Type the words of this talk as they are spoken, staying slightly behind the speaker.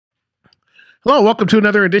Hello, welcome to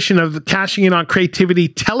another edition of the Cashing In on Creativity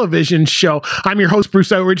television show. I'm your host,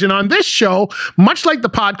 Bruce Outridge, and on this show, much like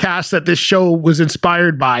the podcast that this show was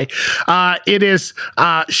inspired by, it is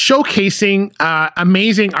showcasing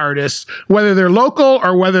amazing artists, whether they're local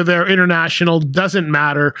or whether they're international, doesn't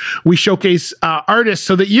matter. We showcase artists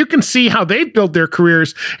so that you can see how they've built their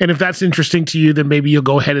careers, and if that's interesting to you, then maybe you'll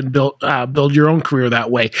go ahead and build your own career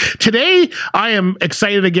that way. Today, I am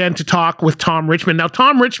excited again to talk with Tom Richmond. Now,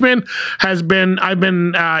 Tom Richmond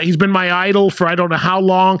he's been my idol for I don't know how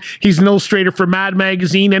long. He's an illustrator for Mad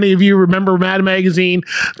Magazine. Any of you remember Mad Magazine?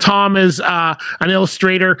 Tom is an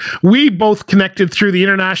illustrator. We both connected through the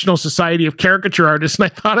International Society of Caricature Artists, and I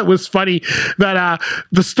thought it was funny that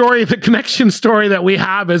the connection story that we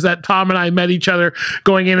have is that Tom and I met each other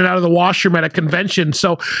going in and out of the washroom at a convention.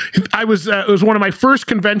 So it was one of my first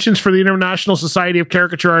conventions for the International Society of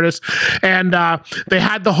Caricature Artists, and they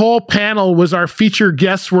had the whole panel was our featured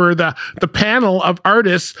guests were the panel of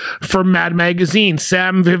artists from Mad Magazine,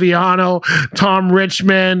 Sam Viviano, Tom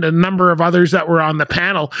Richmond, a number of others that were on the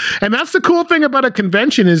panel. And that's the cool thing about a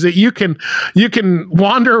convention is that you can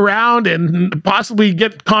wander around and possibly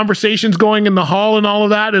get conversations going in the hall and all of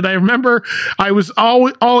that. And I remember I was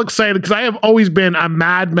all excited because I have always been a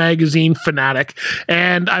Mad Magazine fanatic,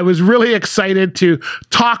 and I was really excited to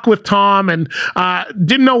talk with Tom, and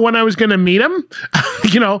didn't know when I was going to meet him,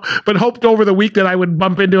 but hoped over the week that I would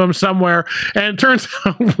bump into him somewhere. And it turns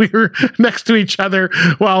out we were next to each other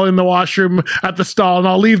while in the washroom at the stall, and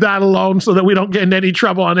I'll leave that alone so that we don't get in any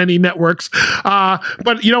trouble on any networks.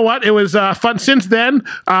 But you know what? It was fun. Since then,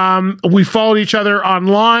 we followed each other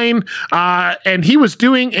online, and he was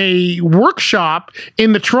doing a workshop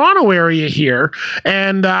in the Toronto area here.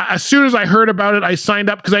 And as soon as I heard about it, I signed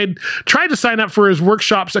up because I tried to sign up for his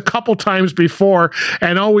workshops a couple times before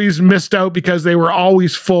and always missed out because they were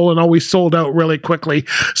always full and always sold out really quickly.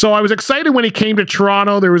 So I was excited when he came to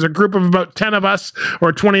Toronto. There was a group of about 10 of us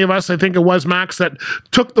or 20 of us, I think it was, Max, that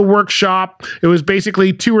took the workshop. It was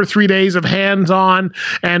basically 2 or 3 days of hands-on,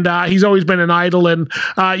 and he's always been an idol. And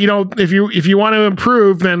if you want to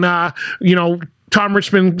improve, then Tom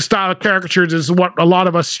Richmond style of caricatures is what a lot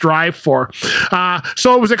of us strive for.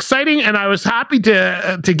 So it was exciting, and I was happy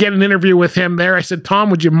to get an interview with him there. I said, Tom,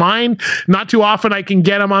 would you mind? Not too often I can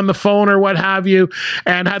get him on the phone or what have you,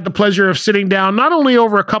 and had the pleasure of sitting down, not only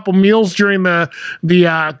over a couple meals during the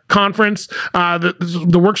conference,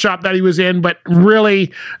 the workshop that he was in, but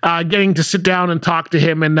really getting to sit down and talk to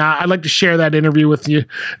him. And I'd like to share that interview with you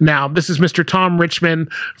now. This is Mr. Tom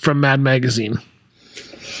Richmond from Mad Magazine.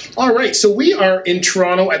 All right, so we are in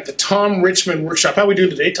Toronto at the Tom Richmond workshop. How are we doing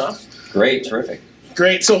today, Tom? Great, terrific.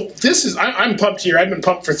 Great. So this is I'm pumped here. I've been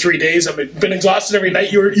pumped for 3 days. I've been exhausted every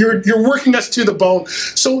night. You're working us to the bone.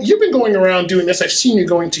 So you've been going around doing this. I've seen you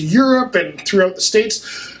going to Europe and throughout the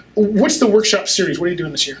States. What's the workshop series? What are you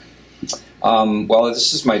doing this year? Well,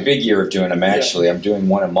 this is my big year of doing them, actually. Yeah. I'm doing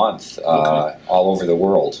one a month all over the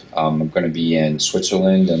world. I'm going to be in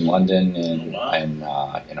Switzerland and London in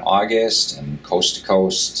August, and coast to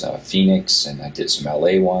coast, Phoenix, and I did some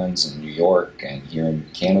LA ones, and New York, and here in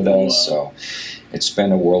Canada. Wow. So it's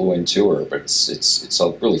been a whirlwind tour, but it's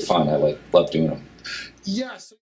really fun. I love doing them. Yes.